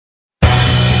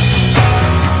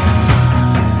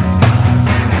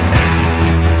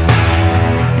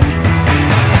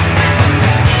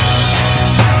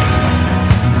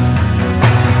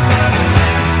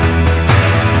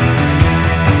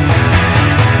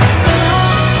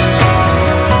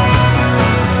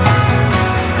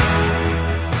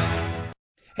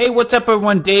Hey, what's up,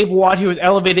 everyone? Dave Watt here with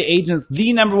Elevated Agents,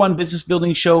 the #1 business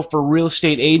building show for real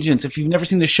estate agents. If you've never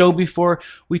seen the show before,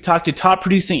 we talk to top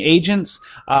producing agents,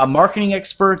 marketing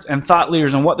experts, and thought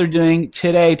leaders on what they're doing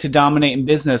today to dominate in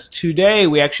business. Today,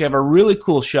 we actually have a really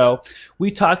cool show. We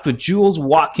talked with Jules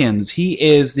Watkins. He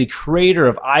is the creator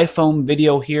of iPhone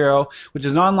Video Hero, which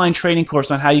is an online training course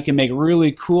on how you can make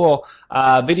really cool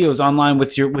videos online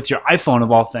with your iPhone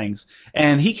of all things.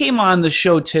 And he came on the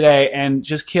show today and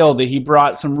just killed it. He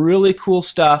brought some really cool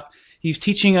stuff. He's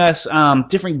teaching us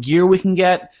different gear we can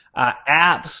get,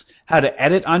 apps, how to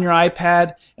edit on your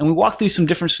iPad, and we walk through some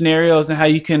different scenarios and how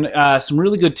you can some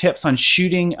really good tips on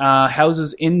shooting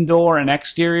houses indoor and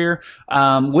exterior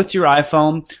with your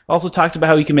iPhone. Also talked about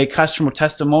how you can make customer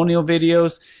testimonial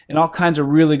videos and all kinds of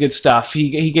really good stuff.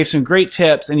 He gave some great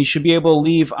tips, and you should be able to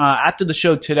leave after the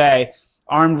show today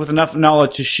armed with enough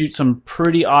knowledge to shoot some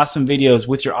pretty awesome videos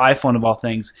with your iPhone of all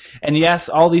things. And yes,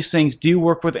 all these things do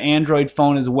work with Android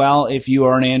phone as well if you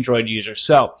are an Android user.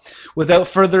 So without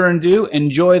further ado,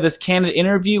 enjoy this candid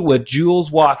interview with Jules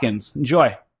Watkins.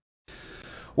 Enjoy.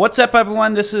 What's up,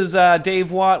 everyone? This is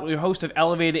Dave Watt, your host of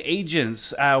Elevated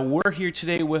Agents. We're here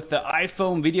today with the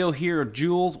iPhone video hero,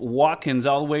 Jules Watkins,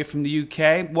 all the way from the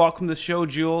UK. Welcome to the show,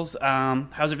 Jules.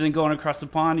 How's everything going across the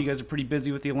pond? You guys are pretty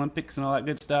busy with the Olympics and all that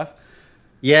good stuff.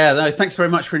 Yeah, no, thanks very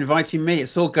much for inviting me.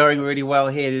 It's all going really well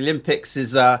here. The Olympics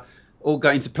is all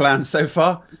going to plan so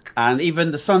far. And even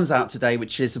the sun's out today,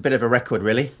 which is a bit of a record,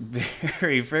 really.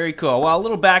 Very, very cool. Well, a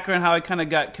little background how I kind of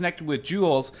got connected with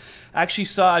Jules. I actually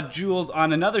saw Jules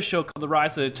on another show called The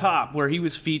Rise to the Top, where he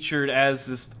was featured as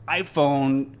this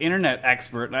iPhone internet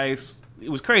expert. And it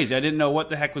was crazy. I didn't know what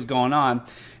the heck was going on.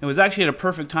 It was actually at a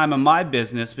perfect time in my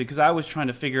business because I was trying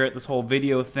to figure out this whole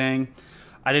video thing.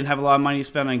 I didn't have a lot of money to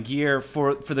spend on gear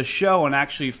for the show and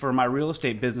actually for my real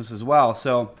estate business as well.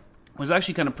 So it was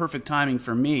actually kind of perfect timing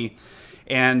for me.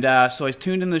 And so I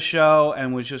tuned in the show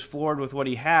and was just floored with what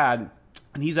he had.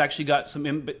 And he's actually got some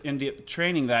in-depth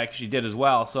training that I actually did as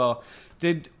well. So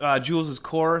did Jules's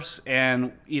course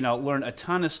and learned a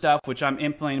ton of stuff which I'm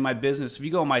implementing in my business. If you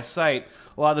go on my site,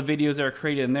 a lot of the videos that are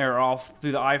created in there are all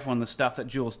through the iPhone, the stuff that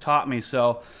Jules taught me.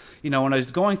 So when I was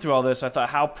going through all this, I thought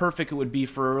how perfect it would be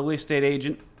for a real estate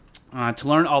agent to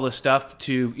learn all this stuff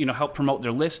to help promote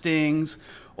their listings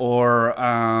or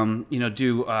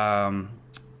do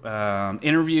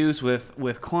interviews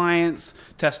with clients,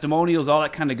 testimonials, all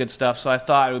that kind of good stuff. So I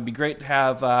thought it would be great to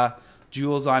have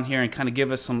Jules on here and kind of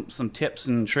give us some tips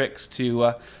and tricks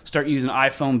to start using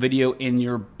iPhone video in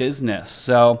your business.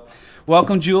 So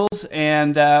welcome, Jules,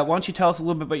 and why don't you tell us a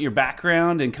little bit about your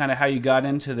background and kind of how you got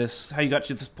into this, how you got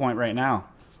to this point right now?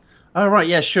 Oh, right.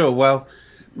 Yeah, sure. Well,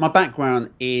 my background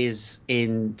is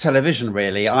in television,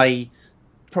 really. I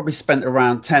probably spent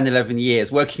around 10, 11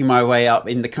 years working my way up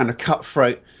in the kind of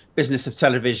cutthroat business of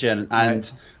television. And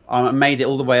I made it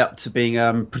all the way up to being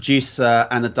a producer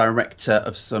and a director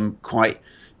of some quite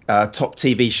top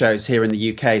TV shows here in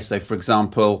the UK. So, for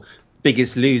example,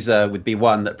 Biggest Loser would be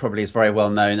one that probably is very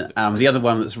well known. The other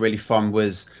one that's really fun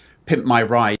was Pimp My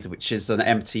Ride, which is an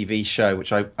MTV show,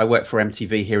 which I work for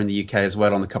MTV here in the UK as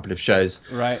well on a couple of shows.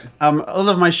 Right. A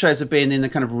lot of my shows have been in the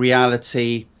kind of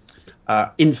reality,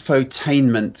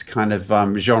 infotainment kind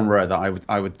of genre that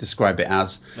I would describe it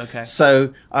as. Okay.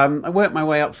 So I worked my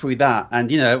way up through that, and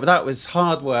that was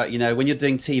hard work. When you're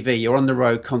doing TV, you're on the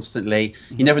road constantly.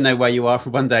 You never know where you are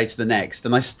from one day to the next.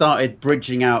 And I started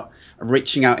reaching out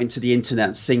into the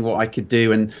internet, seeing what I could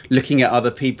do, and looking at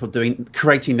other people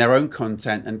creating their own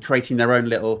content and creating their own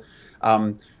little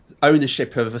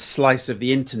ownership of a slice of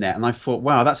the internet. And I thought,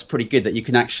 wow, that's pretty good that you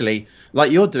can actually,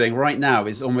 like you're doing right now,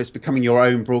 is almost becoming your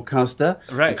own broadcaster,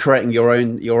 right, and creating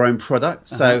your own product.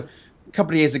 So a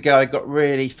couple of years ago, I got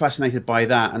really fascinated by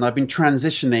that, and I've been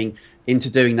transitioning into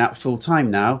doing that full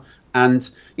time now. And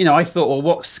I thought, well,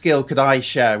 what skill could I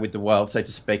share with the world, so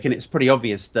to speak? And it's pretty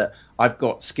obvious that I've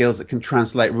got skills that can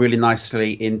translate really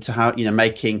nicely into how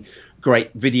making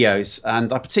great videos.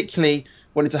 And I particularly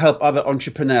wanted to help other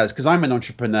entrepreneurs because I'm an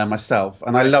entrepreneur myself,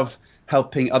 and I love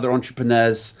helping other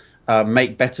entrepreneurs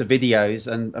make better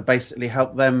videos and basically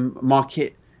help them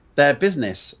market their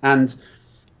business. And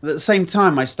at the same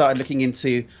time, I started looking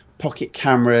into pocket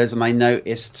cameras, and I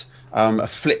noticed a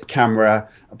flip camera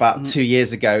about 2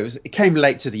 years ago. It came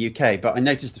late to the UK, but I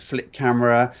noticed a flip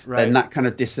camera, then that kind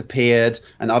of disappeared,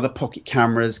 and other pocket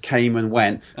cameras came and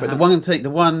went. But the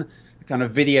one kind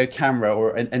of video camera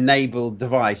or an enabled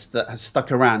device that has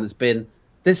stuck around has been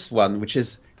this one, which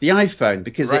is the iPhone,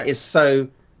 because it is so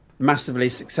massively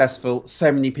successful.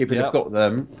 So many people have Yep. got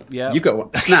them. You Yep. got one,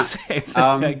 Snap.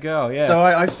 There I go. Yeah. So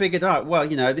I figured out, well,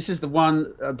 this is the one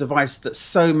device that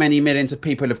so many millions of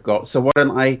people have got. So why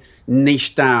don't I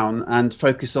niche down and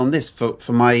focus on this for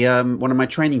my one of my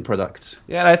training products?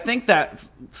 Yeah, and I think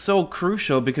that's so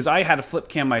crucial because I had a flip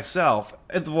cam myself.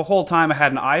 The whole time I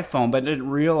had an iPhone, but I didn't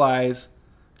realize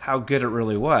how good it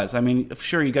really was. I mean,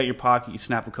 sure, you got your pocket, you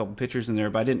snap a couple pictures in there,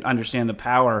 but I didn't understand the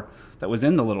power that was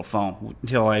in the little phone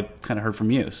until I kind of heard from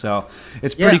you. So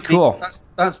it's Yeah, pretty I mean, cool.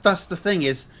 that's the thing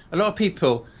is a lot of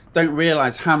people don't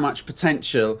realize how much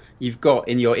potential you've got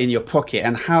in your pocket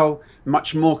and how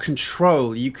much more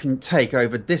control you can take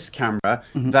over this camera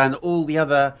than all the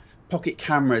other pocket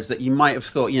cameras that you might have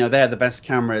thought, they're the best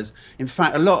cameras. In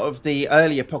fact, a lot of the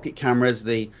earlier pocket cameras,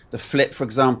 the Flip, for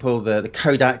example, the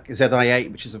Kodak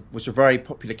ZI8, which a very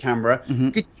popular camera,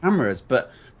 good cameras, but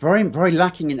very, very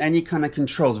lacking in any kind of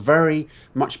controls, very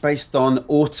much based on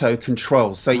auto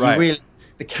control. So you Right. really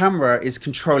the camera is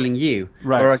controlling you.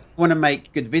 Right. Whereas if you want to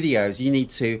make good videos, you need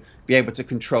to be able to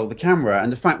control the camera.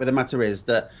 And the fact of the matter is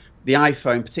that the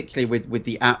iPhone, particularly with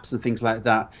the apps and things like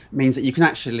that, means that you can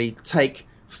actually take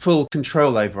full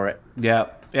control over it. Yeah,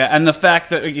 yeah, and the fact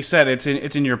that, like you said, it's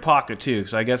in your pocket too.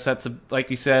 So I guess that's like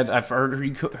you said. I've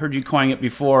heard you coin it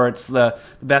before. It's the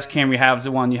best camera you have is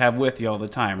the one you have with you all the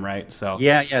time, right? So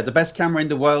Yeah, yeah. The best camera in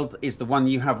the world is the one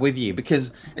you have with you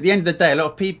because at the end of the day, a lot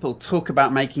of people talk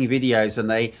about making videos and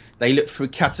they look through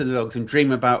catalogs and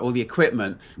dream about all the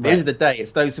equipment. At the end right, of the day,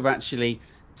 it's those who actually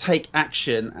take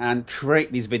action and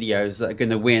create these videos that are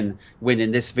going to win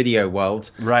in this video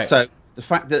world. right. So the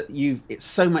fact that it's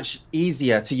so much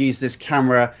easier to use this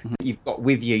camera that you've got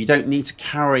with you. You don't need to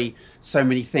carry so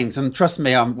many things. And trust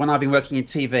me, when I've been working in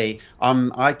TV,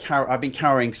 I've been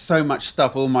carrying so much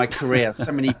stuff all my career,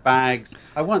 so many bags.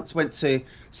 I once went to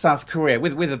South Korea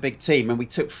with a big team, and we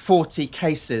took 40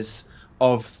 cases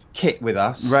of kit with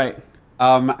us. Right.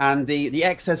 And the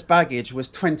excess baggage was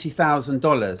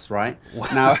 $20,000, right?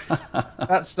 Now, Wow.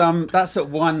 that's at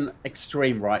one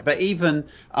extreme, right? But even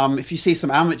if you see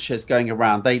some amateurs going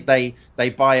around, they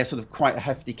buy a sort of quite a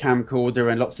hefty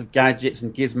camcorder and lots of gadgets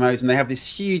and gizmos, and they have this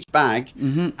huge bag.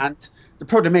 And the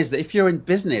problem is that if you're in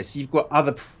business, you've got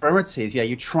other priorities. Yeah,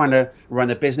 you're trying to run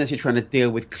a business, you're trying to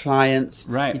deal with clients.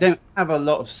 You Right. don't have a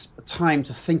lot of time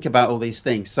to think about all these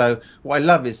things. So what I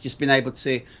love is just being able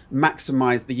to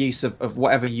maximize the use of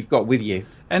whatever you've got with you.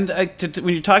 And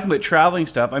when you're talking about traveling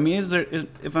stuff, I mean,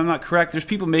 if I'm not correct, there's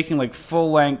people making like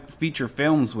full length feature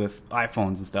films with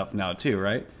iPhones and stuff now too,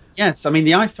 right? Yes, I mean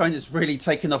the iPhone has really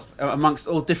taken off amongst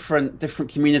all different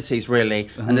communities, really.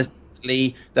 And there's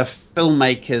definitely the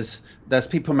filmmakers. There's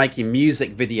people making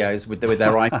music videos with their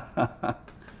iPhone.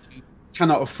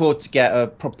 Cannot afford to get a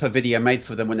proper video made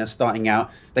for them when they're starting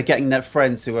out. They're getting their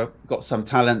friends who have got some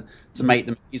talent to make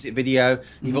them a music video.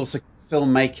 You've also got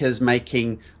filmmakers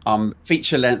making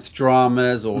feature length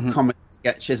dramas or comedy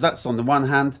sketches. That's on the one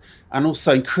hand, and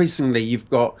also increasingly you've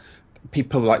got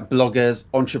people like bloggers,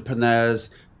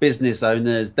 entrepreneurs, business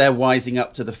owners. They're wising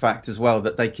up to the fact as well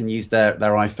that they can use their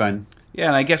iPhone. Yeah,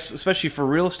 and I guess especially for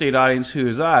real estate audience who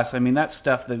is us, I mean that's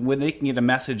stuff that when they can get a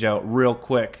message out real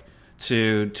quick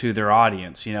to their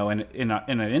audience, in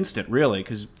an instant, really,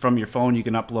 because from your phone you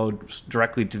can upload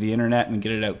directly to the internet and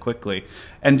get it out quickly,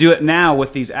 and do it now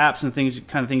with these apps and things,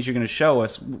 kind of things you're going to show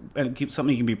us, and keep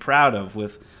something you can be proud of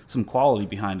with some quality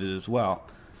behind it as well.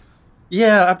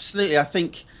 Yeah, absolutely. I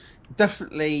think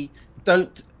definitely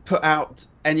don't put out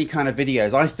any kind of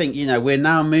videos. I think, we're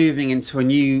now moving into a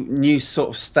new sort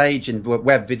of stage in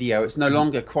web video. It's no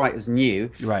longer quite as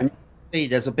new. Right. And you can see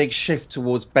there's a big shift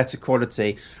towards better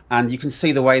quality. And you can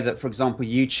see the way that, for example,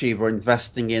 YouTube are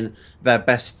investing in their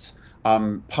best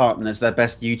partners, their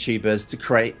best YouTubers to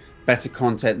create better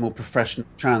content, more professional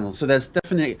channels. So there's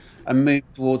definitely a move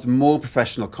towards more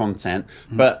professional content.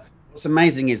 But what's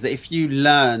amazing is that if you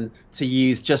learn to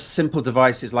use just simple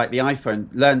devices like the iPhone,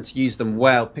 learn to use them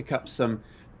well, pick up some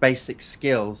basic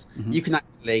skills, you can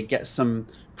actually get some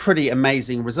pretty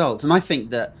amazing results. And I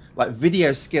think that like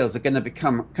video skills are going to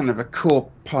become kind of a core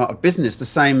part of business, the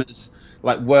same as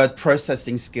like word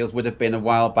processing skills would have been a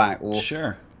while back, or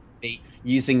Sure.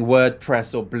 using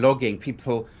WordPress or blogging.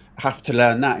 People have to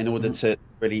learn that in order to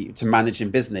really to manage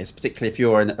in business, particularly if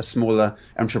you're a smaller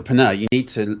entrepreneur. You need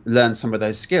to learn some of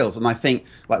those skills, and I think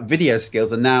like video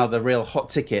skills are now the real hot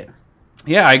ticket.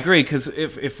 Yeah, I agree. Because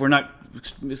if we're not,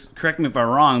 correct me if I'm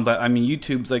wrong, but I mean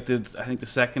YouTube's like I think the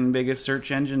second biggest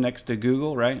search engine next to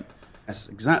Google, right? Yes,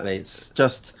 exactly. It's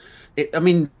just I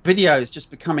mean, video is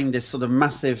just becoming this sort of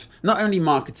massive, not only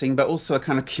marketing but also a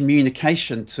kind of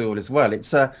communication tool as well.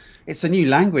 It's a new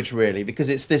language really, because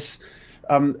it's this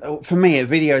for me, a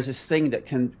video is this thing that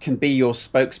can be your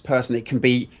spokesperson. It can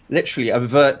be literally a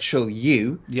virtual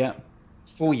you Yeah.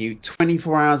 for you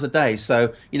 24 hours a day.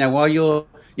 So, while you're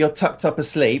tucked up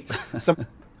asleep,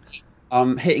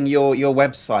 some hitting your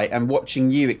website and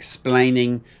watching you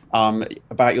explaining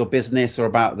about your business or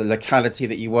about the locality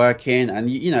that you work in, and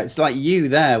it's like you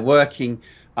there working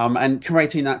and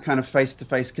creating that kind of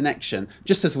face-to-face connection,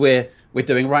 just as we're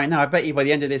doing right now. I bet you by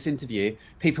the end of this interview,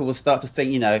 people will start to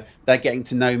think, they're getting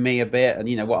to know me a bit,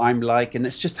 and what I'm like, and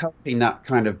it's just helping that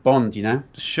kind of bond.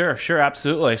 Sure, sure,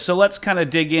 absolutely. So let's kind of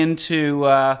dig into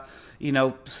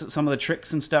some of the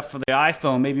tricks and stuff for the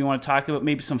iPhone. Maybe you want to talk about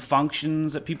maybe some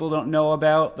functions that people don't know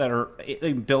about that are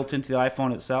built into the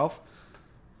iPhone itself.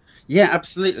 Yeah,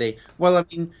 absolutely. Well, I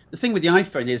mean, the thing with the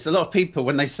iPhone is a lot of people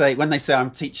when they say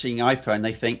I'm teaching iPhone,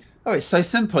 they think, oh, it's so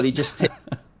simple. You just hit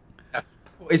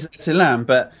what is there to learn.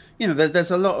 But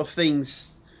there's a lot of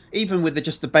things, even with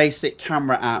just the basic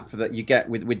camera app that you get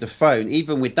with the phone.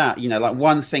 Even with that, like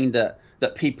one thing that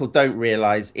people don't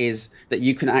realize is that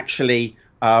you can actually,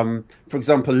 for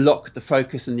example, lock the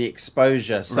focus and the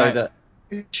exposure so Right, that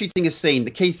shooting a scene,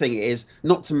 the key thing is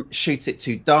not to shoot it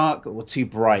too dark or too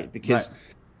bright right, because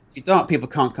too dark, people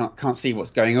can't see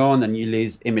what's going on, and you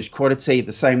lose image quality.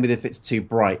 The same with if it's too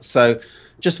bright. So,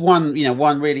 just one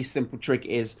really simple trick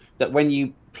is that when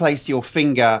you place your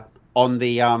finger on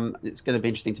the it's going to be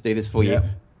interesting to do this for you. yeah,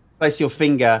 Place your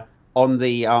finger on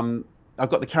the I've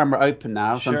got the camera open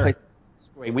now, so I'm sure, placing it on the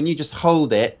screen. When you just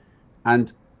hold it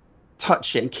and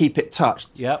touch it and keep it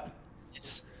touched, yep,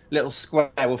 this little square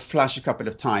will flash a couple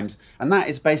of times, and that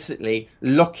is basically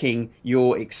locking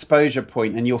your exposure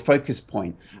point and your focus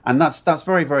point. And that's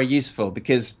very, very useful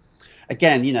because,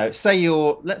 again, let's say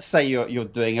you're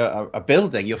doing a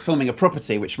building, you're filming a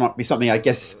property, which might be something I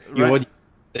guess you right, already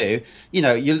do.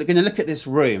 You're going to look at this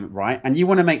room, right? And you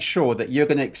want to make sure that you're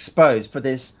going to expose for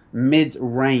this mid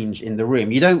range in the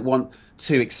room. You don't want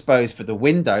to expose for the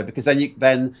window because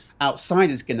then outside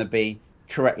is going to be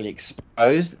correctly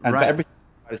exposed, but right, everything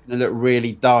is going to look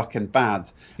really dark and bad.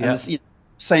 And yep, this,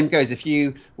 same goes if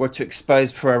you were to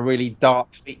expose for a really dark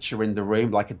feature in the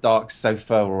room, like a dark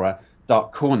sofa or a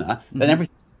dark corner, then hmm,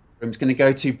 everything in the room is going to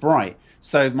go too bright.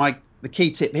 So the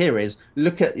key tip here is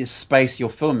look at this space you're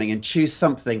filming and choose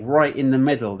something right in the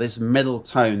middle, this middle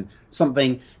tone,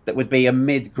 something that would be a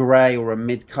mid gray or a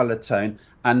mid color tone,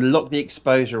 and lock the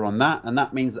exposure on that. And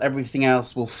that means everything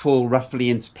else will fall roughly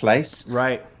into place.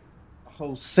 right, The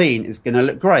whole scene is going to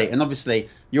look great. And obviously,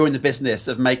 you're in the business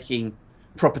of making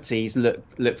properties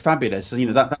look fabulous. So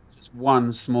that's just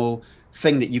one small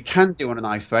thing that you can do on an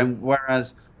iPhone.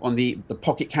 Whereas on the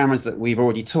pocket cameras that we've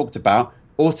already talked about,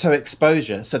 auto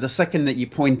exposure. So the second that you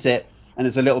point it and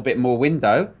there's a little bit more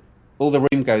window, all the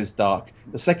room goes dark.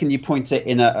 The second you point it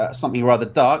in something rather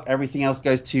dark, everything else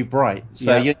goes too bright.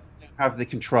 So you yep. don't have the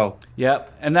control.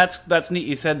 Yep, and that's neat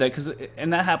you said that because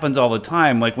and that happens all the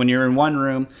time. Like when you're in one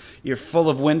room, you're full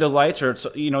of window lights, or it's,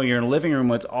 you're in a living room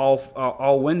with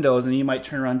all windows, and you might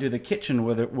turn around to the kitchen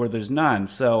where there's none.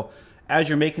 So as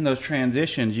you're making those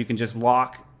transitions, you can just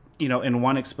lock in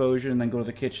one exposure and then go to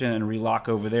the kitchen and relock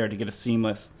over there to get a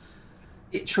seamless.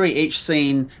 Treat each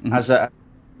scene Mhm. as a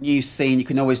new scene. You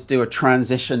can always do a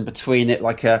transition between it,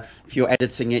 like if you're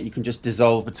editing it, you can just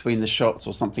dissolve between the shots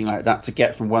or something like that to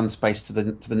get from one space to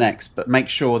the next. But make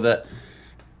sure that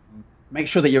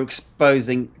you're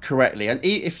exposing correctly. And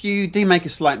if you do make a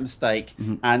slight mistake,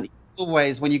 Mhm. and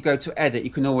always when you go to edit,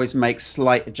 you can always make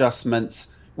slight adjustments,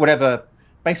 whatever.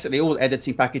 Basically, all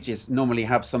editing packages normally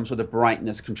have some sort of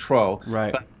brightness control.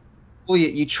 Right. But before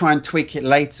you try and tweak it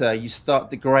later, you start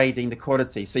degrading the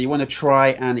quality. So you want to try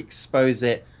and expose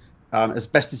it as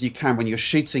best as you can when you're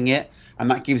shooting it, and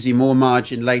that gives you more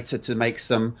margin later to make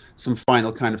some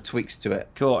final kind of tweaks to it.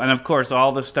 Cool. And of course,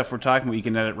 all this stuff we're talking about, you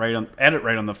can edit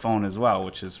right on the phone as well,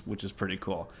 which is pretty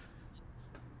cool.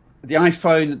 The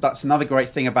iPhone, that's another great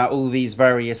thing about all these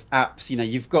various apps.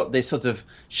 You've got this sort of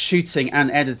shooting and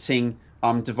editing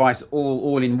device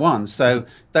all in one. So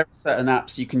there are certain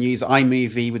apps you can use.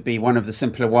 iMovie would be one of the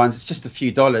simpler ones. It's just a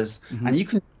few dollars, Hmm. and you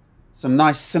can some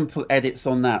nice simple edits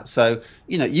on that. So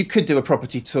you could do a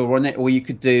property tour on it, or you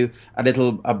could do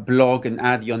a blog and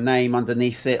add your name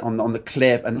underneath it on the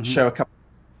clip and Hmm. show a couple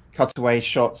cutaway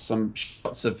shots, some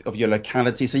shots of your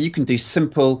locality. So you can do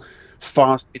simple,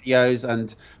 fast videos.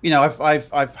 And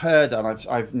I've heard and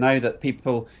I've know that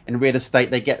people in real estate,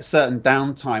 they get certain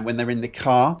downtime when they're in the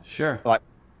car, Sure. like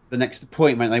the next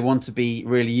appointment. They want to be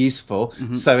really useful.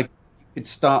 Hmm. So you could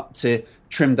start to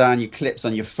trim down your clips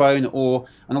on your phone, or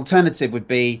an alternative would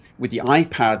be with the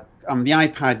iPad. The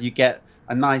iPad, you get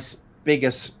a nice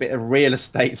bigger bit of real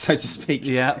estate, so to speak,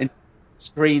 Yeah.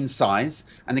 screen size.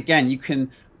 And again, you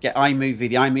can get iMovie,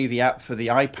 the iMovie app for the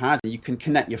iPad. You can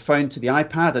connect your phone to the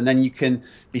iPad, and then you can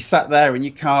be sat there in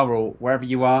your car or wherever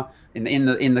you are in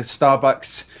the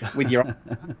Starbucks with your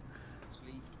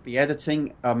be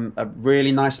editing a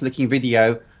really nice looking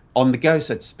video on the go,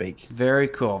 so to speak. Very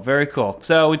cool. Very cool.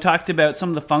 So we talked about some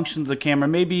of the functions of the camera.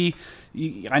 Maybe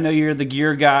I know you're the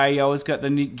gear guy. You always got the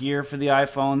neat gear for the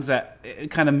iPhones that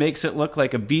it kind of makes it look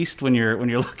like a beast when you're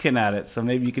looking at it. So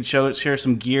maybe you could share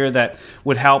some gear that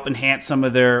would help enhance some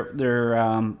of their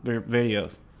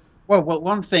videos. Well,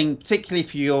 one thing, particularly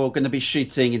if you're going to be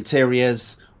shooting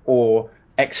interiors or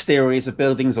exteriors of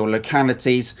buildings or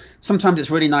localities, sometimes it's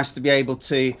really nice to be able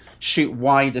to shoot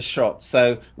wider shots.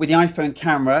 So with the iPhone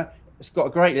camera, it's got a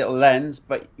great little lens,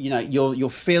 but your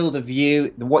field of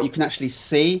view, what you can actually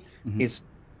see is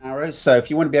narrow. So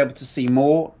if you want to be able to see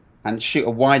more and shoot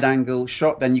a wide angle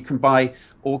shot, then you can buy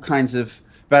all kinds of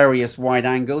various wide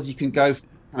angles. You can go from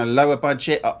kind of lower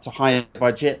budget up to higher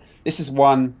budget. This is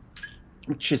one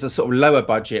which is a sort of lower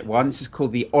budget one. This is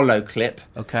called the Olo clip.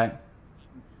 Okay.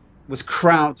 Was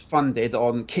crowd funded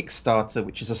on Kickstarter,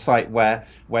 which is a site where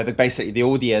basically the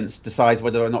audience decides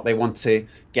whether or not they want to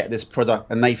get this product,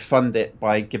 and they fund it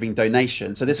by giving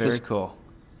donations. So this Very was cool.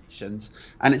 donations,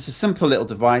 and it's a simple little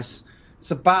device.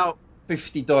 It's about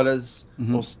 $50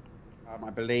 or so, I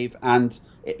believe, and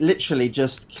it literally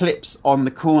just clips on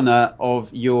the corner of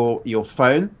your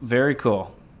phone. Very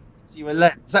cool. So your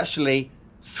lens. It's actually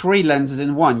three lenses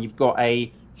in one. You've got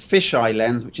a fisheye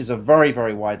lens, which is a very,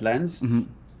 very wide lens,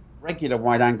 regular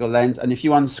wide angle lens, and if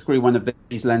you unscrew one of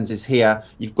these lenses here,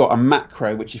 you've got a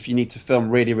macro, which if you need to film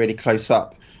really, really close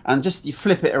up, and just you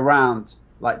flip it around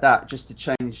like that just to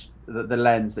change the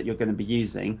lens that you're going to be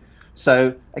using.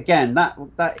 So again,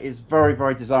 that is very,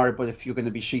 very desirable if you're going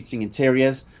to be shooting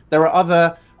interiors. There are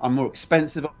other more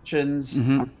expensive options.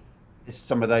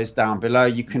 Some of those down below.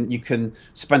 You can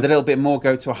spend a little bit more,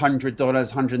 go to $100,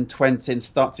 $120, and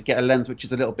start to get a lens which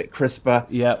is a little bit crisper.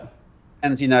 Yep.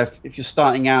 And if you're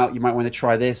starting out, you might want to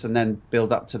try this and then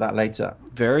build up to that later.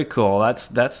 Very cool.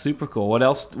 That's super cool. What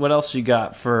else you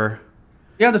got for?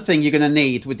 The other thing you're going to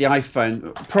need with the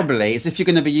iPhone probably is if you're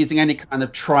going to be using any kind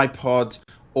of tripod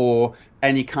or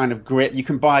any kind of grip, you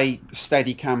can buy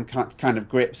Steadicam kind of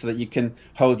grip so that you can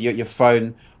hold your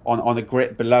phone on a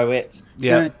grip below it.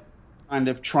 Yeah. Kind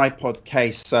of tripod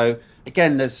case. So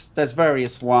again, there's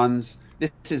various ones.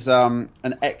 This is an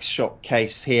X-Shot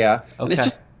case here. Okay. And it's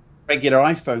just a regular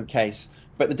iPhone case,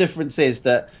 but the difference is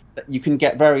that you can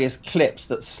get various clips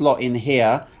that slot in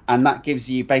here, and that gives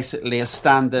you basically a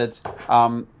standard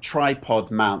tripod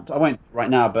mount. I won't right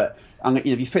now, but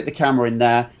if you fit the camera in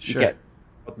there, Sure. you get a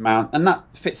tripod mount, and that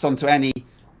fits onto any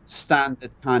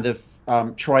standard kind of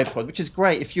tripod, which is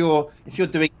great if you're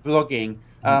doing vlogging.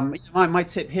 My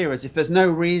tip here is if there's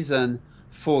no reason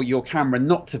for your camera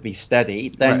not to be steady,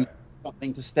 then Right.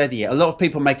 something to steady it. A lot of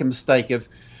people make a mistake of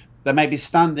they may be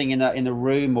standing in a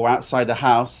room or outside the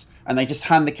house, and they just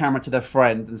hand the camera to their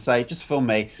friend and say, "Just film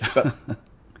me," but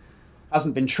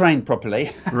hasn't been trained properly.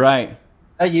 Right.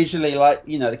 They're usually like,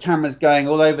 the camera's going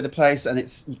all over the place, and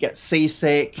you get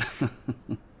seasick.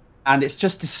 And it's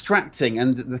just distracting.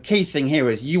 And the key thing here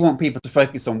is you want people to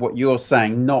focus on what you're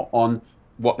saying, not on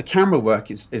what the camera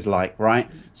work is like, right?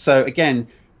 So again,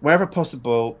 wherever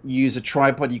possible, use a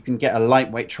tripod. You can get a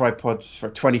lightweight tripod for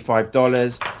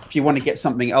 $25. If you want to get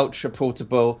something ultra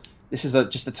portable, this is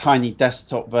just a tiny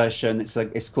desktop version.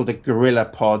 It's called a Gorilla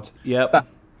Pod. Yep. That's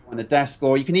on a desk,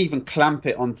 or you can even clamp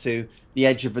it onto the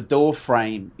edge of a door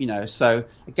frame. So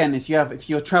again, if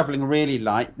you're traveling really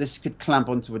light, this could clamp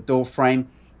onto a door frame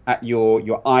at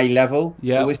your eye level.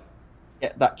 Yeah. Always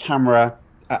get that camera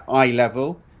at eye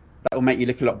level. That will make you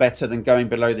look a lot better than going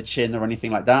below the chin or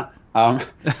anything like that.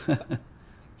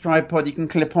 Tripod you can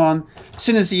clip on. As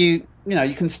soon as you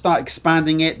can start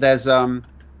expanding it. There's a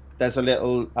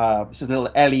little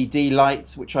LED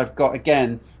light which I've got.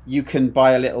 Again, you can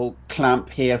buy a little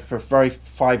clamp here for very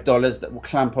 $5 that will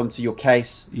clamp onto your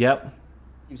case. Yep.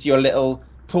 Gives you a little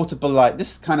portable light.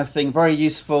 This kind of thing, very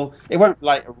useful. It won't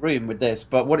light a room with this,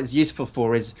 but what it's useful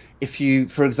for is if you,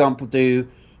 for example, do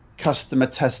customer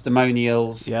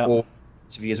testimonials or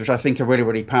interviews, which I think are really,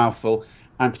 really powerful.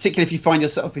 And particularly if you find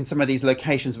yourself in some of these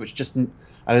locations which just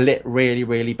are lit really,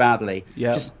 really badly.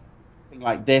 Yeah. Just something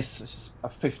like this, a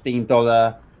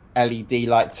 $15 LED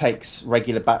light, takes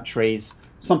regular batteries.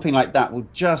 Something like that will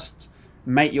just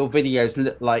make your videos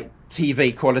look like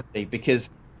TV quality, because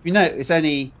it's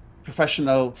any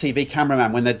professional TV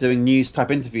cameraman, when they're doing news type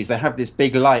interviews, they have this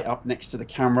big light up next to the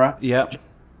camera. Yep.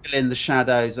 Fill in the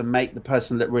shadows and make the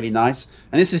person look really nice.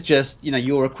 And this is just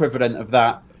your equivalent of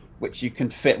that, which you can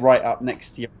fit right up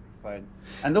next to your phone.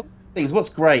 And things. What's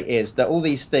great is that all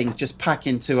these things just pack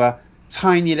into a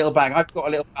tiny little bag. I've got a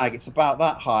little bag. It's about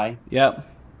that high, Yep.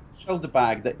 shoulder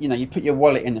bag that you put your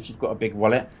wallet in if you've got a big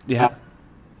wallet. Yeah.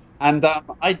 And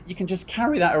I you can just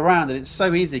carry that around, and it's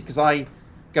so easy because I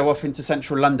go off into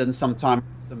central London sometimes,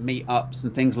 some meetups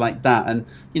and things like that. And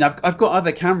I've got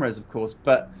other cameras, of course,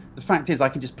 but the fact is, I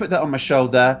can just put that on my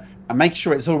shoulder and make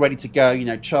sure it's all ready to go,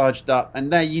 charged up,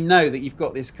 and there that you've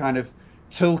got this kind of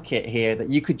toolkit here that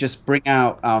you could just bring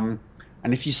out.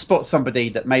 And if you spot somebody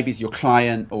that maybe is your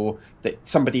client or that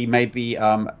somebody maybe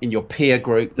in your peer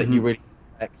group that you Hmm. really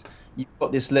respect, you've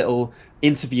got this little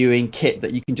interviewing kit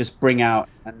that you can just bring out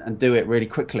and do it really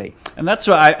quickly. And that's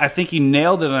why I think you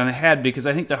nailed it on the head, because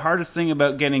I think the hardest thing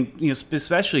about getting,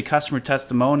 especially customer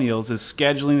testimonials is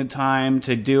scheduling the time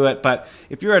to do it. But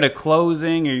if you're at a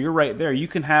closing or you're right there, you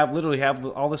can literally have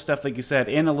all the stuff, like you said,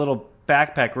 in a little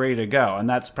backpack ready to go. And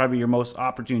that's probably your most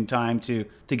opportune time to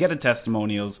get a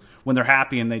testimonials, when they're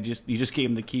happy and you just gave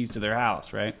them the keys to their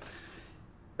house, right?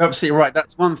 Absolutely right.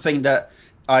 That's one thing that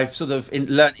I've sort of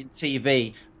learned in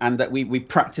TV, and that we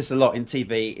practice a lot in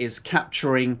TV, is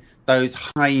capturing those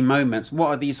high moments. What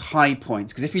are these high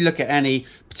points? Because if you look at any,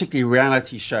 particularly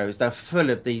reality shows, they're full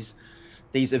of these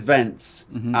events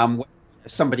Hmm. where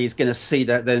somebody is going to see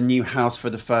their new house for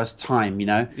the first time.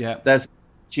 Yeah. There's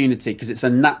opportunity because it's a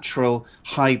natural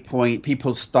high point.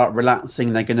 People start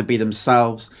relaxing. They're going to be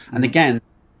themselves. And Hmm. again,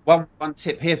 one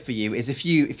tip here for you is if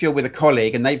you're with a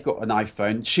colleague and they've got an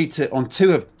iPhone, shoot it on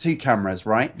two cameras,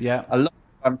 right? Yeah. A lot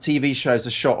of TV shows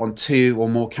are shot on two or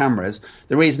more cameras.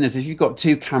 The reason is if you've got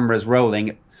two cameras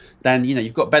rolling, then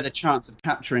you've got better chance of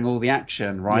capturing all the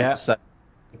action, right? Yeah. So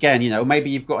again,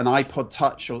 maybe you've got an iPod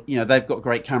Touch, or they've got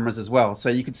great cameras as well. So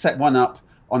you could set one up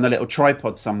on a little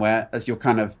tripod somewhere as your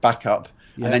kind of backup,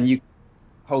 and Yeah. then you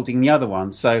holding the other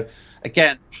one. So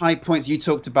again, high points you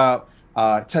talked about,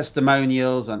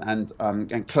 testimonials and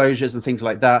closures and things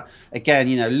like that. Again,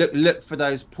 look for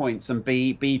those points and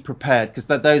be prepared, because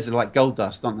those are like gold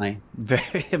dust, aren't they?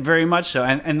 Very, very much so,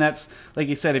 and that's like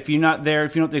you said. If you're not there,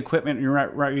 if you don't have the equipment, you're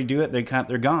not right. You do it, they're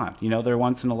gone. They're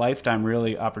once in a lifetime,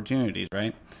 really, opportunities,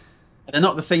 right? And they're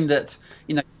not the thing that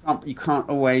you can't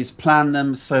always plan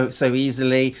them so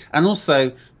easily. And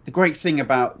also the great thing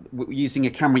about using a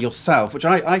camera yourself, which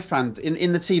I found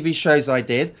in the TV shows I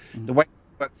did, the way it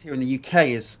works here in the UK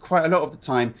is quite a lot of the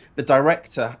time the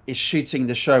director is shooting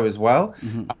the show as well.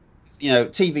 Hmm.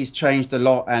 TV's changed a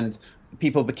lot, and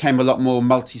people became a lot more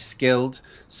multi-skilled.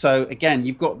 So again,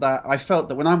 you've got that. I felt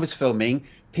that when I was filming,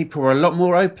 people were a lot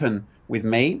more open with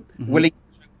me, Hmm. willing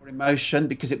to show more emotion,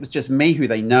 because it was just me who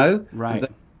they know and Right. the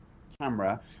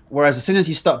camera. Whereas as soon as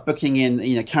you start booking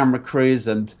in, camera crews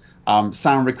and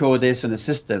sound recordists and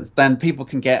assistants, then people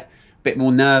can get a bit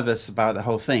more nervous about the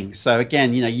whole thing. So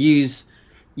again, use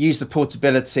the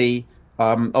portability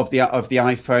of the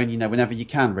iPhone, whenever you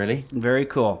can, really. Very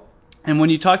cool. And when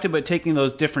you talked about taking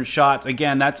those different shots,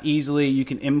 again, that's easily you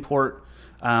can import,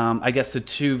 I guess, the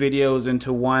two videos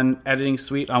into one editing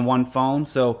suite on one phone.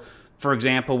 So, for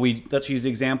example, let's use the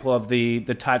example of the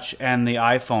Touch and the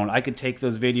iPhone. I could take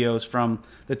those videos from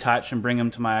the Touch and bring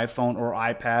them to my iPhone or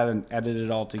iPad and edit it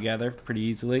all together pretty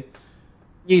easily.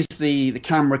 Use the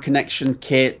camera connection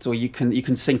kit, or you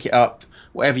can sync it up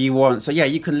whatever you want. So yeah,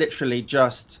 you can literally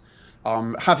just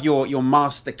have your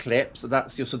master clip. So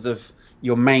that's your sort of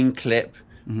your main clip,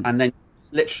 Hmm. and then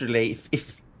literally,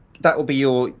 if that will be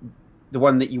the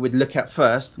one that you would look at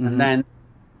first, and Hmm. then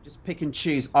just pick and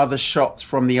choose other shots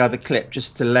from the other clip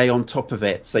just to lay on top of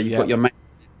it. So you've Yeah. got your main,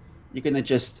 you're going to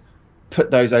just put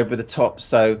those over the top.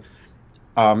 So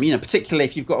particularly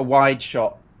if you've got a wide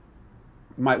shot,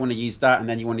 you might want to use that, and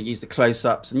then you want to use the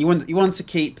close-ups, and you want to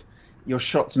keep your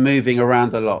shots moving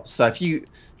around a lot. So if you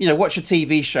watch a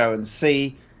TV show and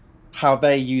see how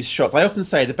they use shots, I often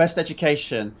say the best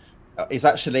education is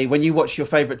actually when you watch your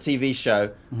favorite TV show,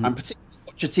 Hmm. and particularly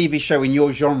watch a TV show in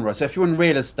your genre. So if you're in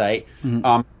real estate,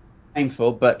 Hmm.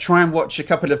 painful, but try and watch a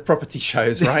couple of property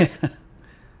shows, right?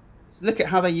 Look at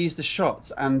how they use the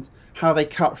shots and how they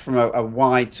cut from a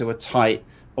wide to a tight,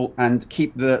 and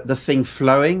keep the thing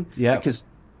flowing, Yeah. because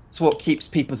it's what keeps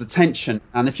people's attention.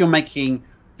 And if you're making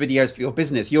videos for your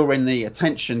business, you're in the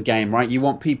attention game, right? You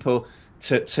want people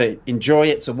to enjoy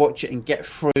it, to watch it and get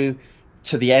through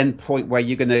to the end point where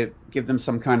you're going to give them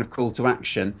some kind of call to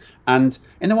action. And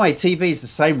in a way, TV is the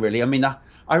same, really. I mean,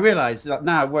 I realize that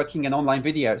now working in online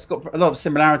video, it's got a lot of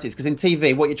similarities, because in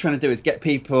TV, what you're trying to do is get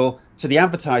people to the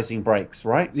advertising breaks,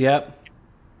 right? Yep.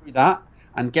 Do that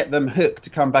and get them hooked to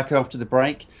come back after the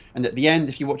break. And at the end,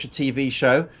 if you watch a TV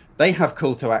show, they have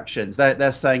call to actions.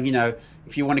 They're saying,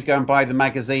 if you want to go and buy the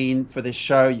magazine for this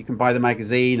show, you can buy the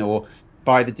magazine, or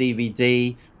buy the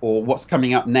DVD or what's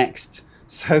coming up next.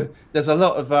 So there's a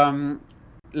lot of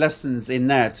lessons in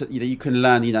there that you can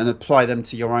learn, and apply them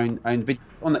to your own videos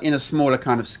in a smaller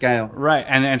kind of scale. Right,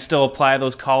 and still apply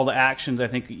those call to actions. I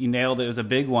think you nailed it. It was a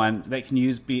big one that can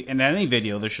use be in any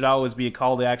video. There should always be a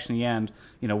call to action at the end.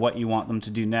 What you want them to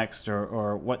do next,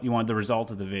 or what you want the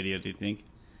result of the video. Do you think?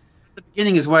 The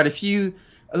beginning as well. If you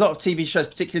A lot of TV shows,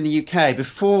 particularly in the UK,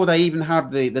 before they even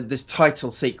have this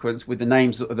title sequence with the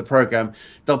names of the program,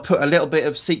 they'll put a little bit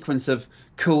of sequence of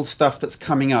cool stuff that's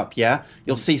coming up. Yeah,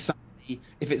 you'll see somebody,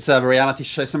 if it's a reality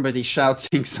show, somebody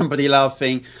shouting, somebody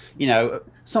laughing,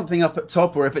 something up at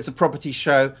top. Or if it's a property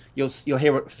show, you'll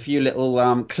hear a few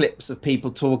little clips of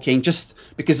people talking. Just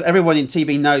because everyone in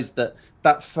TV knows that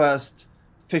first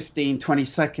 15, 20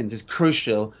 seconds is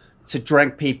crucial to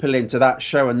drag people into that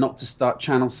show and not to start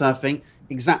channel surfing.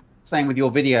 Exactly the same with your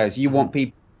videos. You want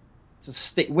people to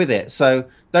stick with it. So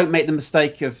don't make the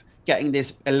mistake of getting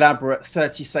this elaborate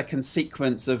 30-second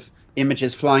sequence of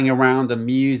images flying around and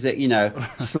music,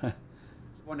 So you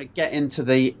want to get into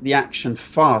the action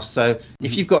fast. So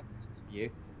if you've got an interview,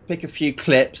 pick a few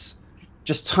clips,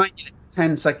 just tiny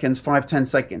 10 seconds, 5, 10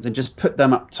 seconds, and just put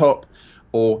them up top,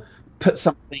 or put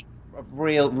something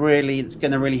really that's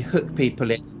going to really hook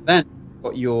people in. Then you've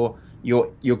got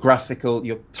your graphical,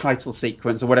 your title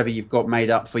sequence or whatever you've got made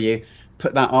up for you.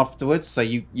 Put that afterwards, so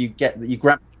you grab the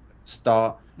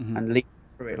start and lead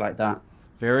through it like that.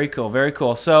 Very cool, very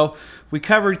cool. So we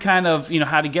covered kind of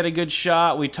how to get a good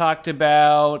shot. We talked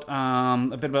about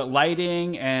a bit about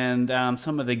lighting and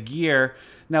some of the gear.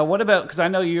 Now, what about, because I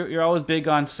know you're always big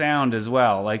on sound as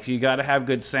well. Like, you got to have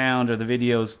good sound or the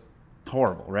video's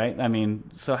horrible, right? I mean,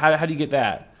 so how do you get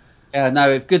that? Yeah,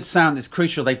 no, good sound is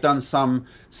crucial. They've done some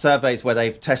surveys where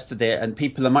they've tested it, and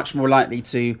people are much more likely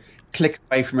to click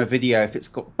away from a video if it's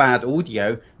got bad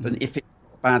audio than if it's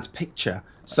got a bad picture.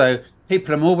 So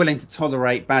people are more willing to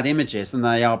tolerate bad images than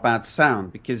they are bad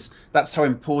sound, because that's how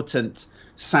important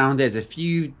sound is. If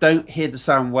you don't hear the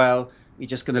sound well, you're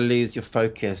just going to lose your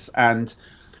focus. And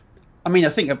I mean, I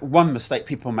think one mistake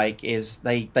people make is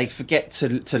they forget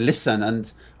to listen.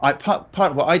 And part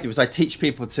of what I do is I teach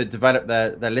people to develop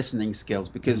their listening skills,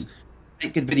 because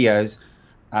make good videos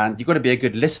and you've got to be a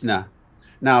good listener.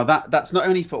 Now that's not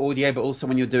only for audio, but also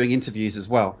when you're doing interviews as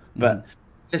well. But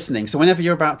listening. So whenever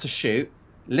you're about to shoot,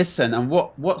 listen, and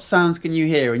what sounds can you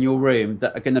hear in your room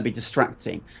that are going to be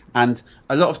distracting? And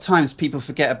a lot of times people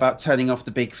forget about turning off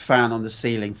the big fan on the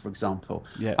ceiling, for example.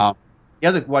 Yeah. The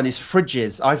other one is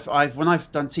fridges. When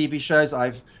I've done TV shows,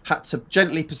 I've had to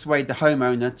gently persuade the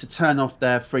homeowner to turn off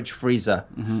their fridge freezer,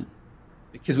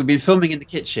 because we've been filming in the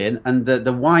kitchen, and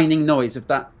the whining noise of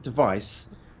that device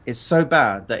is so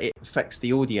bad that it affects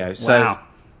the audio. So Wow.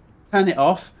 turn it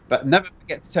off, but never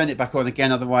forget to turn it back on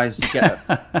again. Otherwise, you get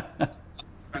a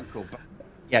phone call. But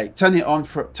yeah, turn it off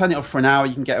for an hour.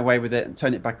 You can get away with it, and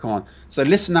turn it back on. So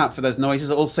listen out for those noises.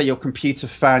 Also, your computer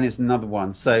fan is another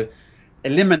one. So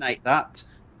eliminate that.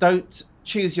 Don't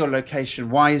choose your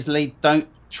location wisely. Don't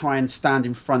try and stand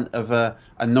in front of a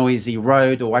noisy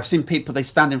road. Or I've seen people, they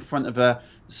stand in front of a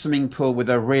swimming pool with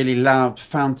a really loud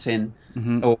fountain,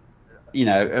 or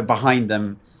behind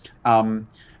them.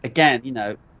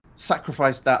 Again,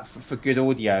 sacrifice that for good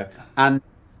audio. And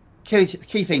key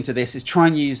thing to this is try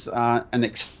and use an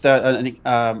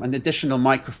additional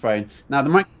microphone. Now, the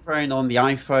microphone on the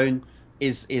iPhone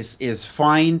is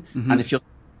fine, and if you're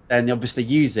then obviously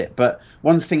use it. But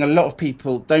one thing a lot of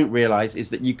people don't realize is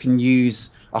that you can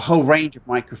use a whole range of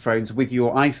microphones with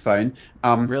your iPhone.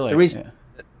 Really? There is a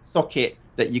socket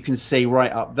that you can see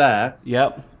right up there.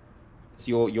 Yep.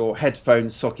 So your headphone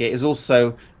socket is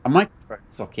also a microphone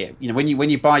socket. When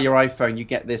you buy your iPhone, you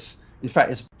get this. In fact,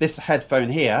 it's this headphone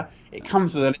here. It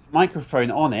comes with a little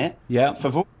microphone on it. Yeah. For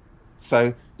voice.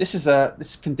 So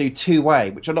this can do two-way,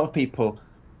 which a lot of people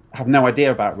have no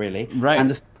idea about, really. Right.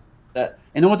 And that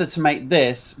in order to make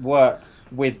this work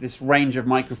with this range of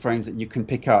microphones that you can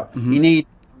pick up, you need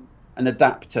an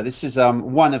adapter. This is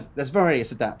there's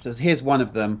various adapters. Here's one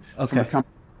of them from a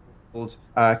company called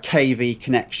KV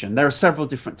Connection. There are several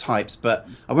different types, but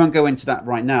I won't go into that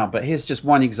right now. But here's just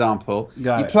one example.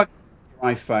 You plug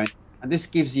your iPhone, and this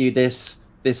gives you this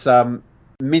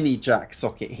mini jack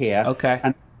socket here. Okay.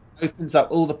 And opens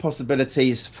up all the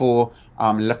possibilities for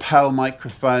lapel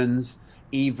microphones,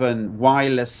 even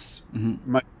wireless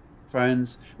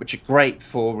microphones, which are great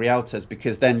for realtors,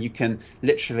 because then you can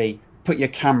literally put your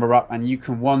camera up and you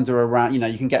can wander around.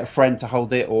 You can get a friend to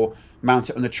hold it or mount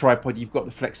it on a tripod. You've got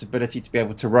the flexibility to be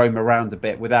able to roam around a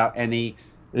bit without any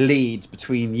lead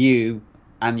between you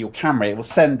and your camera. It will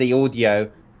send the audio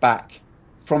back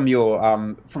from your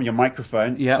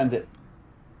microphone, send it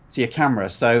to your camera.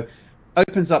 So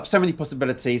opens up so many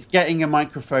possibilities. Getting a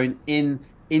microphone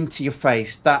into your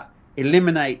face, that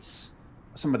eliminates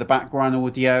some of the background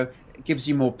audio. It gives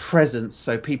you more presence,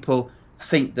 so people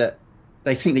think that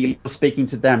think that you're speaking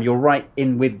to them. You're right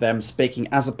in with them speaking,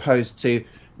 as opposed to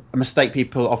a mistake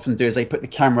people often do is they put the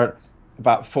camera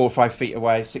about 4 or 5 feet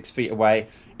away, 6 feet away,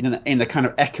 in a kind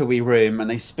of echoey room, and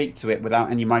they speak to it without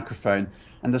any microphone.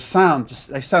 And the sound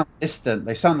just they sound distant.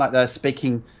 They sound like they're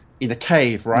speaking in a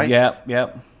cave, right? Yep,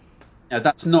 yep.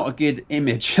 That's not a good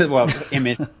image. Well,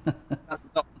 image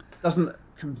doesn't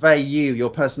convey your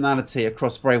personality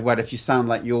across very well if you sound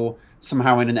like you're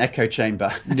somehow in an echo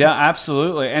chamber. Yeah,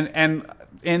 absolutely. And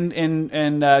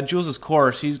in Jules's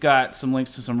course, he's got some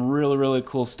links to some really really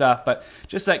cool stuff. But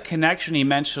just that connection he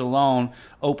mentioned alone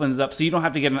opens up, so you don't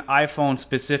have to get an iPhone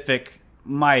specific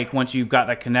mic. Once you've got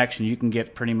that connection, you can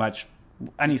get pretty much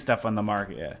any stuff on the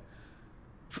market. Yeah.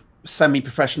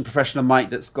 Semi-professional, professional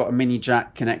mic that's got a mini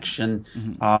jack connection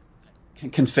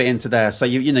can fit into there. So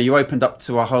you opened up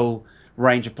to a whole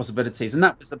range of possibilities, and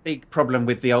that was a big problem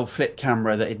with the old flip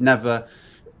camera, that it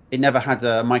never had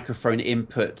a microphone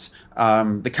input.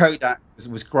 The Kodak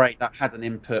was great, that had an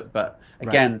input, but Right.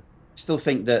 again, still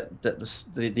think that the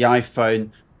iPhone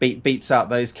beats out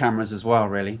those cameras as well,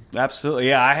 really. Absolutely,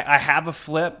 yeah. I have a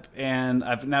flip, and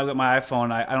I've now got my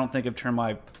iPhone. I don't think I've turned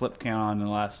my flip cam on in the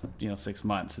last 6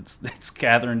 months. It's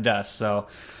gathering dust. So,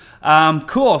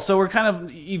 cool. So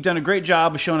you've done a great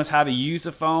job of showing us how to use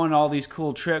the phone, all these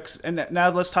cool tricks. And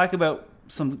now let's talk about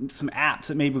some apps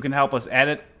that maybe can help us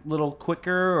edit a little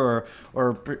quicker,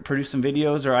 or produce some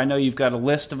videos. Or I know you've got a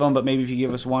list of them, but maybe if you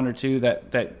give us one or two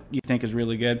that you think is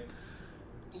really good.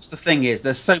 That's the thing is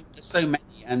there's so many,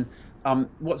 and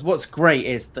what's great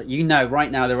is that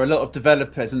right now there are a lot of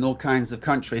developers in all kinds of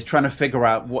countries trying to figure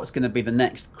out what's going to be the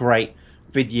next great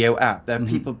video app. There are Hmm.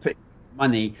 people putting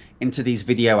money into these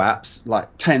video apps, like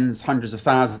tens, hundreds of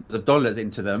thousands of dollars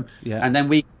into them, Yeah. and then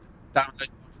we download one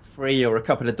for free or a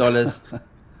couple of dollars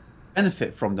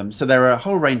benefit from them. So there are a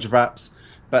whole range of apps,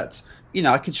 but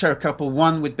I could share a couple.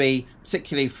 One would be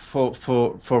particularly for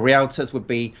realtors would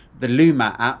be the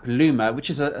Luma app, Luma, which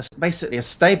is basically a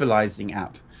stabilizing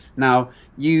app. Now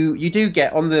you do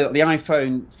get on the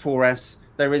iPhone 4S,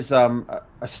 there is a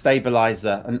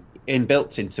stabilizer and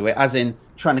inbuilt into it, as in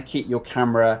trying to keep your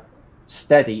camera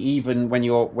steady even when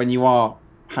you are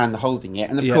hand holding it.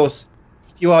 And of Yep. course,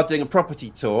 if you are doing a property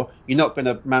tour, you're not going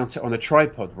to mount it on a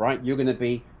tripod, right? You're going to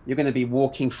be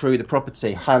walking through the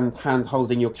property, hand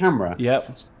holding your camera.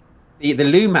 Yep. The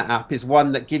Luma app is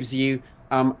one that gives you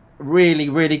really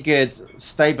really good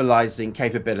stabilizing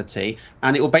capability,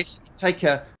 and it will basically take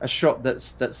a shot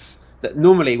that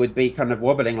normally would be kind of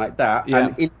wobbling like that, Yeah.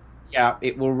 and in the app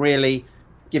it will really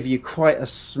give you quite a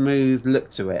smooth look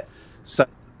to it. So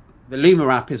the Luma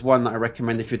app is one that I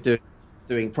recommend if you're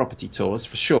doing property tours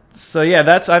for sure. So yeah,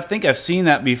 that's I think I've seen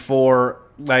that before,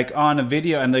 like on a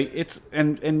video, and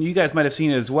and you guys might have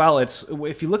seen it as well. It's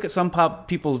if you look at some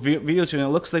people's videos, and it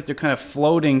looks like they're kind of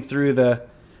floating through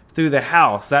the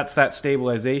house. That's that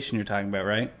stabilization you're talking about,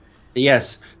 right?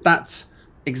 Yes, that's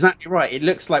exactly right. It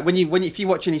looks like if you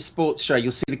watch any sports show,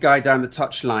 you'll see the guy down the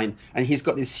touchline, and he's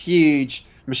got this huge,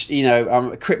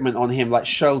 equipment on him, like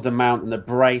shoulder mount and a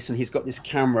brace, and he's got this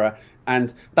camera,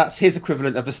 and that's his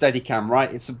equivalent of a Steadicam,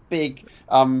 right? It's a big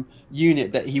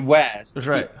unit that he wears to That's keep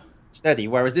right. steady.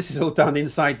 Whereas this is all done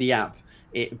inside the app.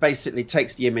 It basically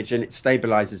takes the image and it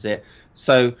stabilizes it.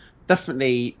 So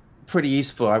definitely pretty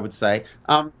useful, I would say.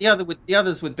 The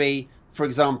others would be, for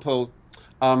example,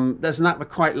 there's an app I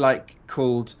quite like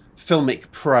called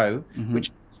Filmic Pro, Hmm.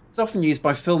 which is often used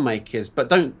by filmmakers, but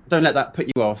don't let that put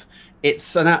you off.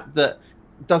 It's an app that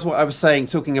does what I was saying,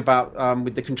 talking about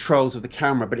with the controls of the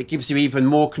camera, but it gives you even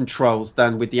more controls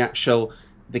than with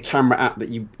the camera app that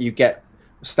you get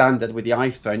standard with the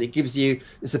iPhone. It gives you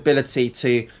this ability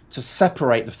to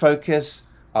separate the focus,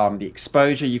 the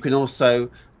exposure. You can also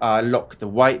lock the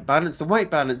white balance. The white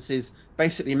balance is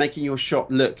basically making your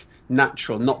shot look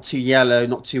natural, not too yellow,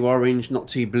 not too orange, not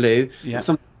too blue. And Yeah.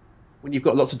 some when you've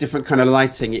got lots of different kind of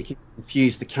lighting, it can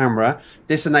confuse the camera.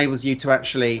 This enables you to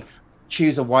actually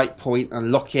choose a white point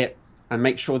and lock it and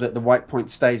make sure that the white point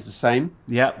stays the same.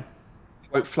 Yep.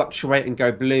 It won't fluctuate and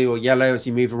go blue or yellow as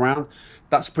you move around.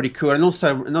 That's pretty cool. And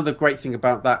also another great thing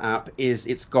about that app is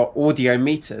it's got audio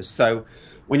meters. So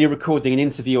when you're recording an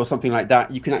interview or something like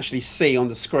that, you can actually see on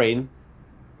the screen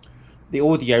the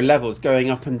audio levels going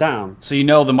up and down. So you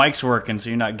know the mic's working, so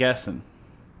you're not guessing.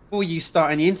 Before you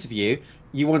start any interview,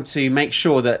 you want to make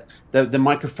sure that the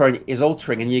microphone is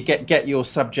altering, and you get your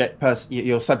subject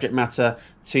matter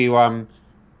to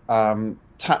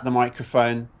tap the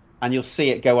microphone, and you'll see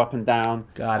it go up and down,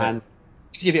 Got it. and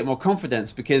gives you a bit more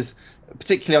confidence because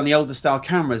particularly on the older style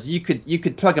cameras, you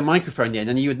could plug a microphone in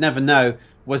and you would never know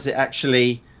was it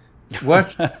actually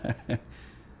working.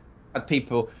 Had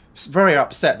people very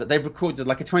upset that they've recorded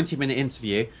like a 20-minute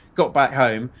interview, got back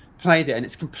home, played it, and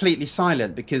it's completely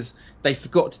silent because they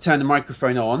forgot to turn the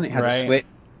microphone on. It had a Right. switch,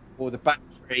 or the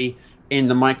battery in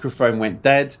the microphone went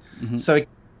dead. Hmm. So,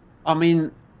 I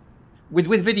mean, with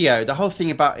video, the whole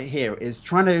thing about it here is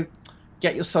trying to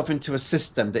get yourself into a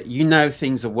system that you know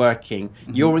things are working.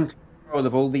 Hmm. You're in control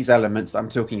of all these elements that I'm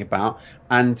talking about,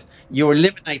 and you're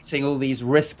eliminating all these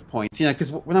risk points. You know, because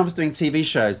when I was doing TV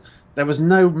shows, there was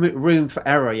no room for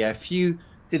error. Yeah, if you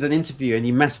did an interview and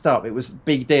you messed up, it was a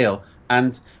big deal.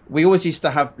 And we always used to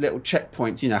have little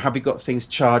checkpoints. You know, have we got things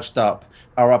charged up?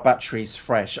 Are our batteries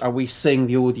fresh? Are we seeing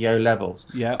the audio levels?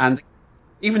 Yeah. And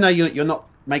even though you're not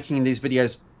making these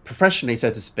videos professionally,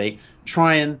 so to speak,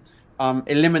 try and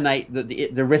eliminate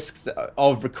the risks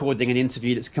of recording an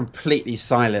interview that's completely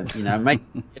silent. You know, make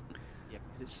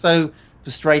it's so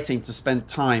frustrating to spend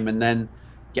time and then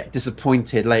get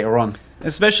disappointed later on.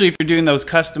 Especially if you're doing those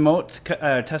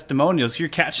testimonials, you're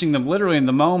catching them literally in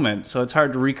the moment, so it's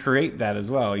hard to recreate that as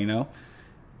well. You know.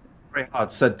 Very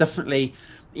hard. So definitely,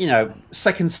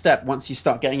 second step once you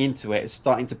start getting into it is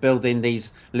starting to build in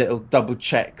these little double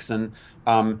checks and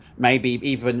maybe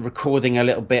even recording a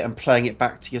little bit and playing it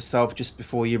back to yourself just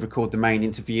before you record the main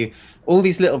interview. All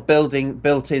these little building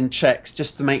built-in checks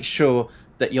just to make sure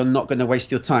that you're not going to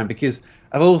waste your time because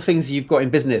of all the things you've got in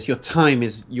business, your time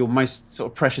is your most sort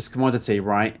of precious commodity,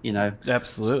 right?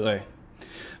 Absolutely.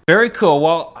 Very cool.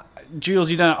 Well, Jules,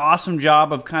 you've done an awesome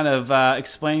job of kind of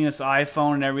explaining this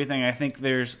iPhone and everything. I think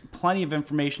there's plenty of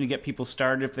information to get people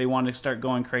started if they want to start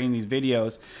going creating these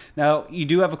videos. Now, you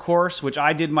do have a course, which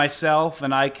I did myself,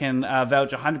 and I can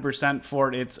vouch 100%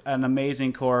 for it. It's an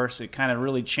amazing course. It kind of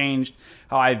really changed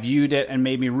how I viewed it and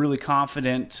made me really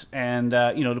confident and,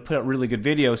 to put out really good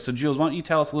videos. So, Jules, why don't you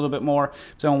tell us a little bit more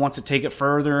if someone wants to take it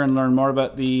further and learn more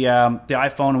about the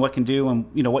iPhone and what it can do and,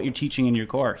 what you're teaching in your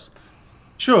course?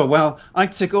 Sure. Well, I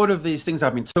took all of these things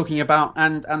I've been talking about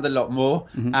and a lot more,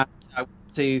 Mm-hmm. and I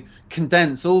want to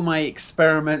condense all my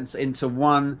experiments into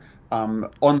one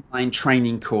online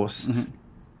training course. Mm-hmm.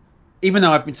 Even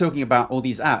though I've been talking about all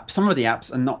these apps, some of the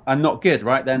apps are not good,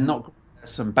 right? They're Mm-hmm. not great.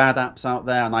 There's some bad apps out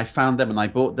there, and I found them and I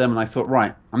bought them, and I thought,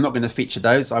 right, I'm not going to feature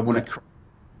those. Yeah.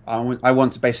 I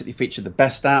want to basically feature the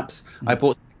best apps. I Mm-hmm.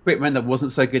 bought some equipment that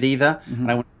wasn't so good either, Mm-hmm.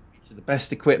 and I wanted to feature the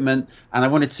best equipment. And I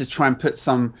wanted to try and put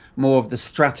some more of the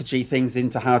strategy things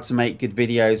into how to make good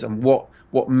videos and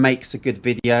what makes a good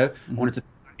video. I Mm-hmm. wanted to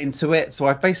put into it. So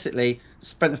I've basically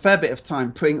spent a fair bit of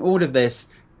time putting all of this,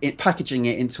 packaging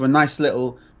it into a nice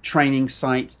little training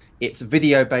site. It's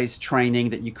video-based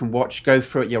training that you can watch, go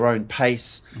through at your own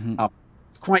pace. Mm-hmm.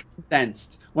 It's quite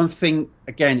condensed. One thing,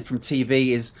 again, from TV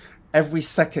is every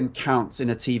second counts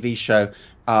in a TV show.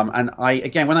 And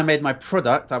again, when I made my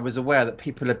product, I was aware that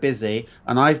people are busy,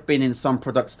 and I've been in some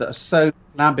products that are so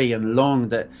flabby and long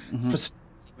that Mm-hmm.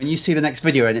 when you see the next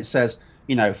video and it says,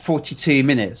 42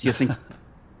 minutes, you're thinking,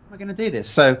 am I going to do this?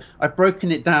 So I've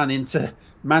broken it down into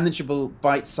manageable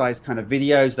bite-sized kind of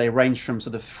videos. They range from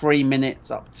sort of 3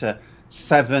 minutes up to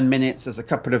 7 minutes. There's a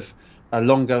couple of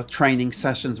longer training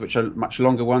sessions, which are much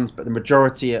longer ones, but the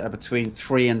majority are between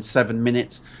 3 and 7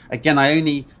 minutes. Again, I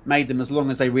only made them as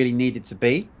long as they really needed to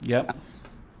be. Yep.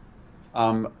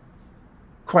 Um,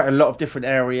 Quite a lot of different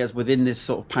areas within this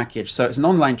sort of package. So it's an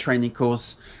online training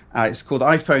course. It's called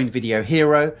iPhone Video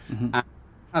Hero. Mm-hmm. And I've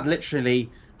had literally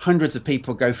hundreds of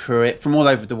people go through it from all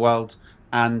over the world.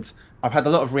 And I've had a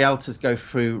lot of realtors go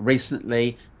through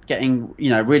recently, getting,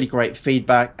 really great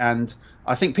feedback. And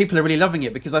I think people are really loving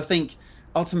it because I think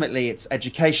ultimately it's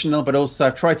educational, but also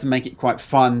I've tried to make it quite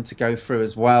fun to go through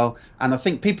as well. And I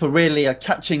think people really are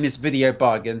catching this video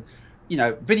bug. And,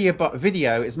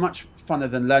 video is much funner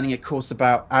than learning a course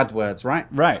about AdWords, right?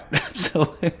 Right.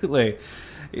 Absolutely.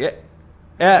 Yeah.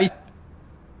 Yeah.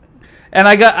 And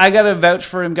I got to vouch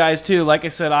for him, guys, too. Like I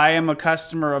said, I am a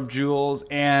customer of Jules,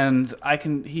 and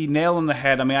he nailed on the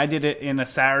head. I mean, I did it in a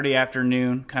Saturday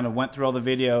afternoon, kind of went through all the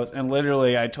videos, and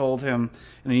literally I told him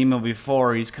in an email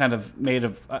before, he's kind of made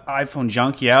an iPhone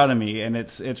junkie out of me, and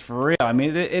it's for real. I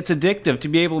mean, it's addictive to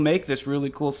be able to make this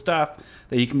really cool stuff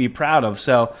that you can be proud of.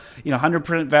 So,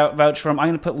 100% vouch for him. I'm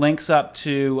going to put links up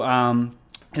to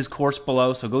his course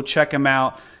below, so go check him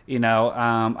out.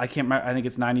 I can't remember. I think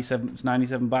it's 97. It's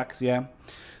 $97. Yeah.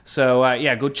 So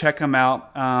yeah, go check them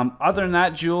out. Other than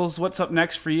that, Jules, what's up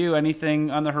next for you?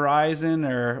 Anything on the horizon,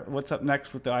 or what's up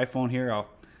next with the iPhone Hero?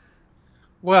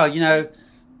 Well,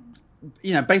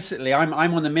 basically, I'm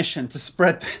on a mission to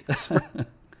spread the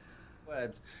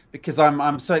word because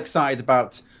I'm so excited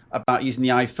about about using the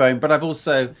iPhone, but I've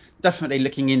also definitely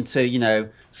looking into,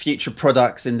 future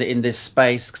products in this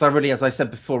space, because I really, as I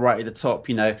said before, right at the top,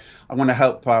 I want to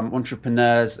help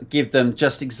entrepreneurs, give them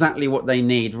just exactly what they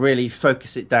need, really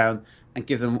focus it down and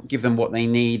give them what they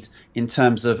need in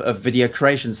terms of video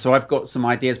creation. So I've got some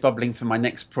ideas bubbling for my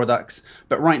next products,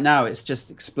 but right now it's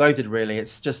just exploded. Really,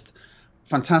 it's just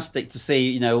fantastic to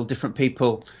see, all different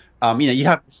people. You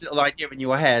have this little idea in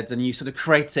your head and you sort of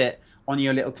create it on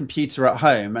your little computer at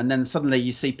home, and then suddenly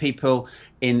you see people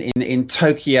in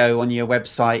Tokyo on your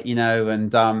website,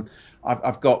 and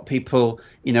I've got people,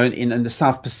 in the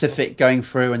South Pacific going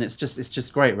through, and it's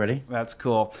just great, really. That's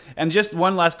cool. And just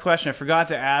one last question. I forgot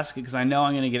to ask it because I know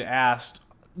I'm going to get asked.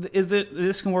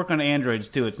 This can work on Androids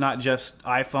too? It's not just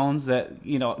iPhones that,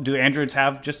 do Androids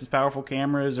have just as powerful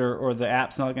cameras or the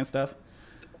apps and all that kind of stuff?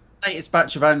 Latest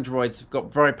batch of Androids have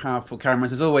got very powerful cameras.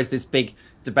 There's always this big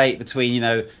debate between,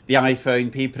 the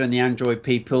iPhone people and the Android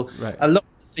people. Right. A lot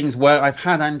of things work. I've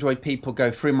had Android people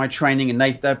go through my training and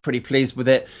they're pretty pleased with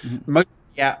it. Mm-hmm. Most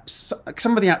of the apps,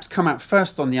 some of the apps come out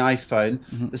first on the iPhone.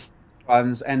 Mm-hmm. The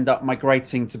ones end up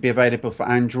migrating to be available for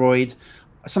Android.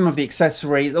 Some of the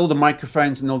accessories, all the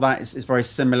microphones and all that is very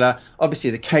similar.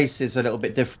 Obviously, the case is a little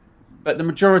bit different, but the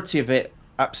majority of it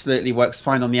absolutely works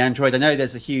fine on the Android. I know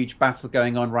there's a huge battle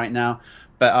going on right now,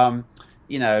 but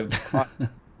you know, I,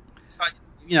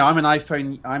 I'm an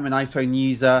iPhone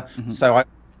user, Mm-hmm. so I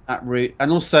that route.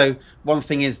 And also, one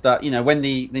thing is that when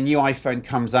the new iPhone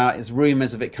comes out, there's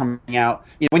rumors of it coming out.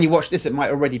 When you watch this, it might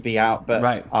already be out, but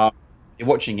Right. you're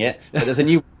watching it. But there's a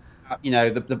new,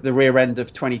 the rear end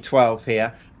of 2012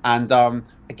 here, and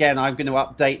again, I'm going to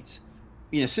update.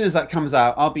 As soon as that comes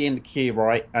out, I'll be in the queue,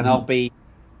 right, and Mm-hmm. I'll be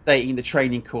updating the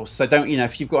training course. So don't,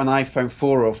 if you've got an iPhone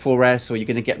 4 or 4S, or you're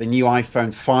going to get the new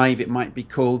iPhone 5, it might be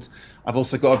called. I've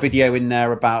also got a video in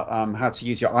there about how to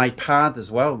use your iPad as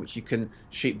well, which you can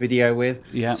shoot video with.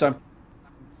 Yeah. So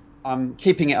I'm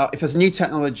keeping it up. If there's new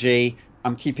technology,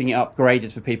 I'm keeping it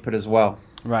upgraded for people as well.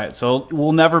 Right. So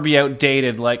we'll never be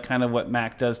outdated like kind of what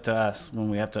Mac does to us when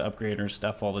we have to upgrade our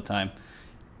stuff all the time.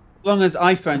 As long as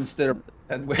iPhone's still,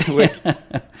 we're,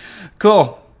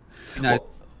 Cool. you know,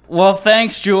 Well,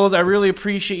 thanks, Jules. I really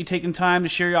appreciate you taking time to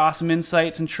share your awesome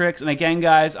insights and tricks. And again,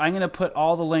 guys, I'm going to put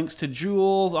all the links to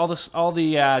Jules, all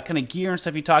the kind of gear and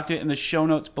stuff you talked to in the show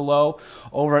notes below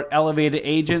over at Elevated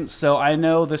Agents. So I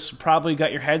know this probably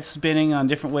got your head spinning on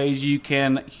different ways you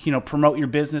can, promote your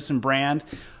business and brand.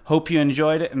 Hope you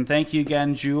enjoyed it, and thank you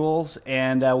again, Jules.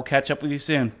 And we'll catch up with you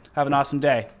soon. Have an awesome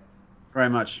day. very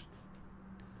much.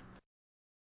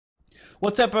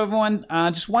 What's up, everyone?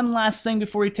 Just one last thing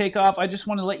before we take off. I just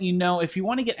want to let you know, if you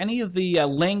want to get any of the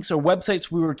links or websites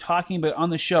we were talking about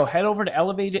on the show, head over to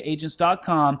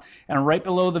elevatedagents.com, and right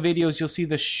below the videos, you'll see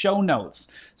the show notes.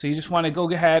 So you just want to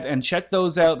go ahead and check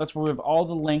those out. That's where we have all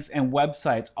the links and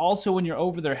websites. Also, when you're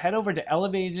over there, head over to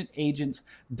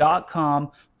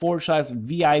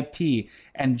elevatedagents.com/VIP,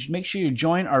 and make sure you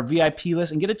join our VIP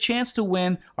list and get a chance to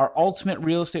win our ultimate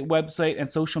real estate website and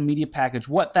social media package.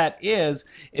 What that is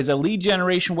a lead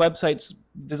generation website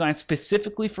designed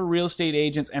specifically for real estate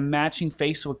agents and matching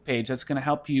Facebook page. That's going to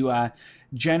help you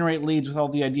generate leads with all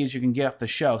the ideas you can get off the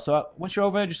show. So once you're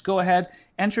over there, just go ahead,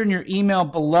 enter in your email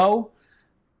below,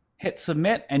 hit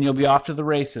submit, and you'll be off to the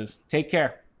races. Take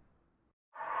care.